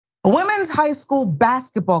A women's high school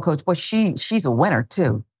basketball coach, but she's a winner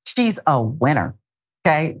too. She's a winner.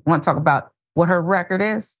 Okay. Want to talk about what her record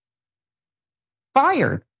is?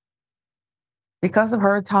 Fired because of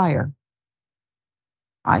her attire.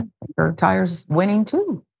 I think her attire's winning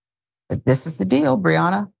too. But this is the deal.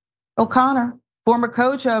 Breonna O'Conner, former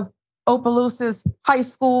coach of Opelousas High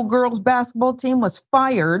School girls basketball team, was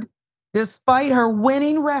fired despite her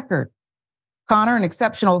winning record. O'Conner, an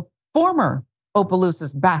exceptional former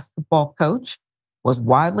Opelousas basketball coach, was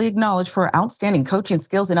widely acknowledged for her outstanding coaching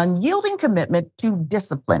skills and unyielding commitment to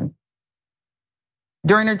discipline.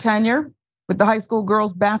 During her tenure with the high school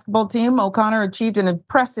girls basketball team, O'Conner achieved an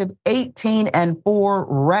impressive 18-4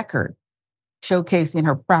 record, showcasing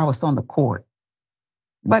her prowess on the court.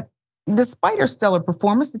 But despite her stellar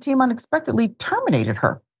performance, the team unexpectedly terminated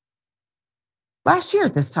her. Last year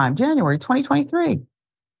at this time, January 2023,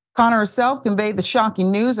 O'Conner herself conveyed the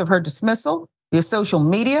shocking news of her dismissal via social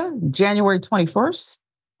media, January 4th,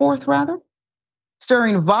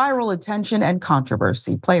 stirring viral attention and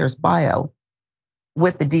controversy. Player's bio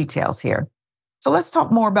with the details here. So let's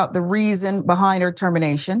talk more about the reason behind her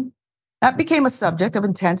termination. That became a subject of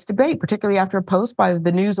intense debate, particularly after a post by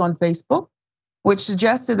the news on Facebook, which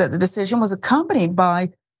suggested that the decision was accompanied by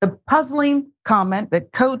the puzzling comment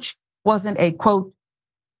that Coach wasn't a, quote,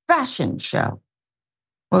 fashion show.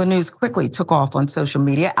 Well, the news quickly took off on social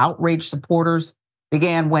media. Outraged supporters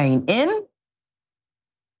began weighing in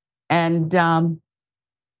and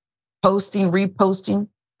posting, reposting,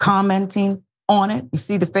 commenting on it. You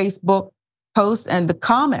see the Facebook posts and the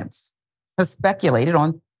comments have speculated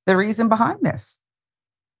on the reason behind this.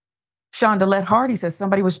 Shonda Hardy says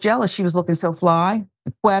somebody was jealous. She was looking so fly.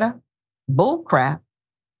 Quetta, bull crap.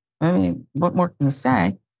 I mean, what more can you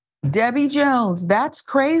say? Debbie Jones, that's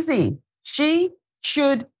crazy. She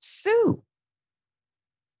should sue.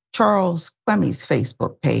 Charles Quemmy's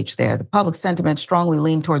Facebook page there. The public sentiment strongly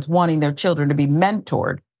leaned towards wanting their children to be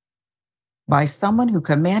mentored by someone who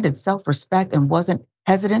commanded self-respect and wasn't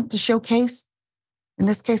hesitant to showcase, in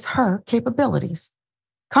this case, her capabilities.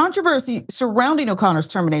 Controversy surrounding O'Conner's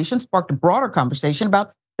termination sparked a broader conversation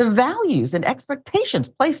about the values and expectations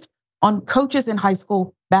placed on coaches in high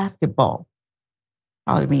school basketball.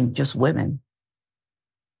 I mean, just women.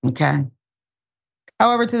 Okay.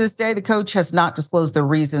 However, to this day, the coach has not disclosed the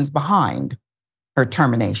reasons behind her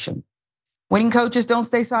termination. Winning coaches don't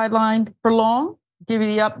stay sidelined for long. Give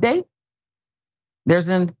you the update. There's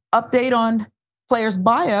an update on player's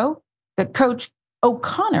bio that Coach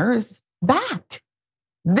O'Conner is back.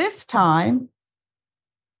 This time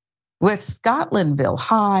with Scotlandville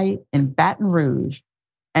High in Baton Rouge.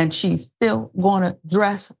 And she's still going to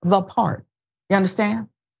dress the part. You understand?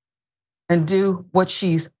 And do what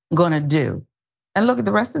she's going to do. And look at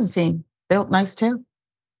the rest of the team. They look nice too.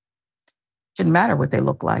 Shouldn't matter what they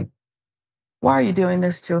look like. Why are you doing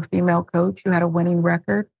this to a female coach who had a winning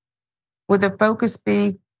record? Would the focus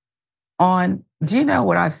be on, do you know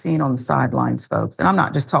what I've seen on the sidelines, folks? And I'm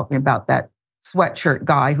not just talking about that sweatshirt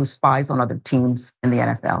guy who spies on other teams in the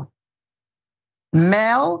NFL.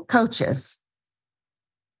 Male coaches.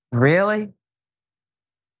 Really?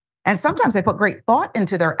 And sometimes they put great thought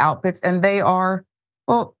into their outfits and they are,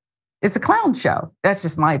 well, it's a clown show. That's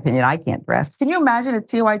just my opinion. I can't dress. Can you imagine if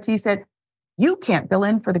TYT said, you can't fill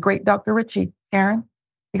in for the great Dr. Richey, Sharon,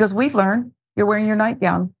 because we've learned you're wearing your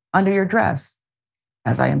nightgown under your dress,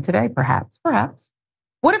 as I am today, perhaps.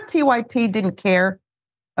 What if TYT didn't care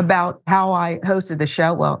about how I hosted the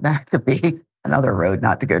show? Well, that could be another road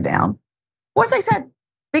not to go down. What if they said,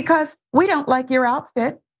 because we don't like your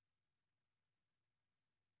outfit,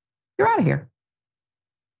 you're out of here.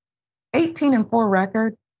 18-4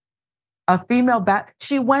 record. A female back.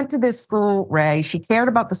 She went to this school, Ray. She cared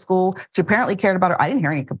about the school. She apparently cared about her. I didn't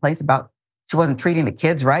hear any complaints about she wasn't treating the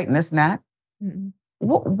kids right and this and that. Mm-mm.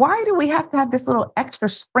 Why do we have to have this little extra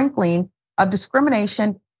sprinkling of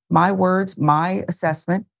discrimination? My words, my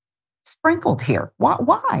assessment, sprinkled here.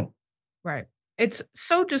 Why? Right. It's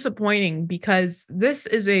so disappointing because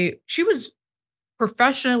she was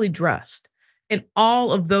professionally dressed in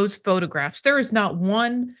all of those photographs. There is not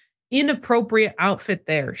one inappropriate outfit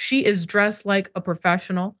there. She is dressed like a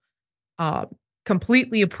professional,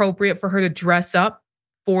 completely appropriate for her to dress up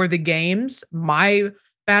for the games. My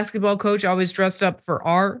basketball coach always dressed up for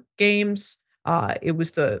our games. It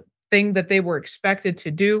was the thing that they were expected to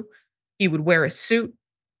do. He would wear a suit.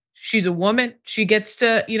 She's a woman. She gets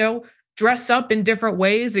to, dress up in different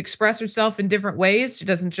ways, express herself in different ways. She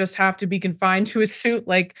doesn't just have to be confined to a suit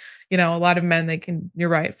like, a lot of men, you're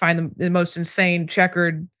right, find the most insane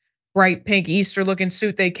checkered, bright pink Easter looking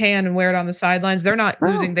suit they can and wear it on the sidelines. They're not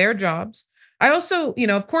losing their jobs. I also,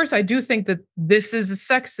 of course, I do think that this is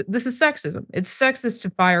sexism. It's sexist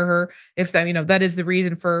to fire her if that, that is the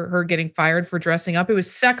reason for her getting fired for dressing up. It was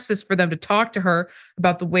sexist for them to talk to her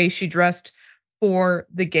about the way she dressed for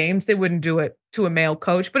the games. They wouldn't do it to a male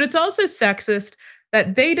coach, but it's also sexist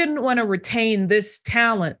that they didn't want to retain this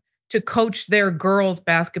talent to coach their girls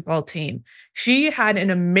basketball team. She had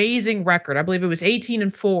an amazing record. I believe it was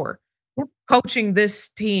 18-4 coaching this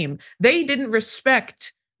team. They didn't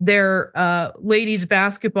respect their ladies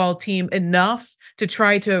basketball team enough to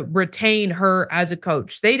try to retain her as a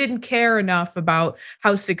coach. They didn't care enough about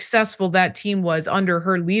how successful that team was under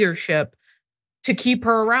her leadership to keep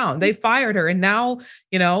her around. They fired her. And now,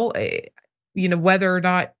 whether or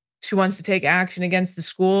not she wants to take action against the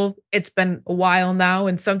school, it's been a while now.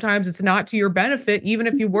 And sometimes it's not to your benefit, even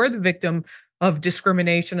if you were the victim of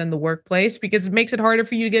discrimination in the workplace, because it makes it harder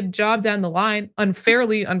for you to get a job down the line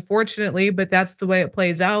unfairly, unfortunately, but that's the way it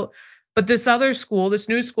plays out. But this other school, this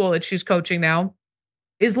new school that she's coaching now,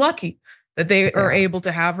 is lucky that they are able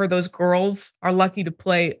to have her. Those girls are lucky to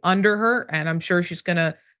play under her, and I'm sure she's going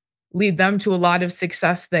to lead them to a lot of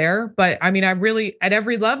success there. But I mean, I really, at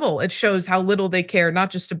every level, it shows how little they care,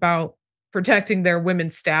 not just about protecting their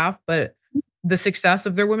women's staff, but the success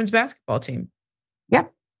of their women's basketball team.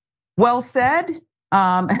 Yep. Well said.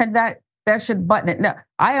 And that should button it. No,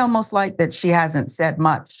 I almost like that she hasn't said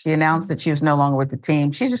much. She announced that she was no longer with the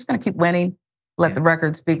team. She's just going to keep winning, let the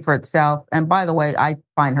record speak for itself. And by the way, I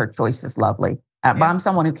find her choices lovely. But I'm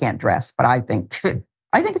someone who can't dress, but I think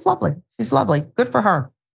it's lovely. She's lovely. Good for her.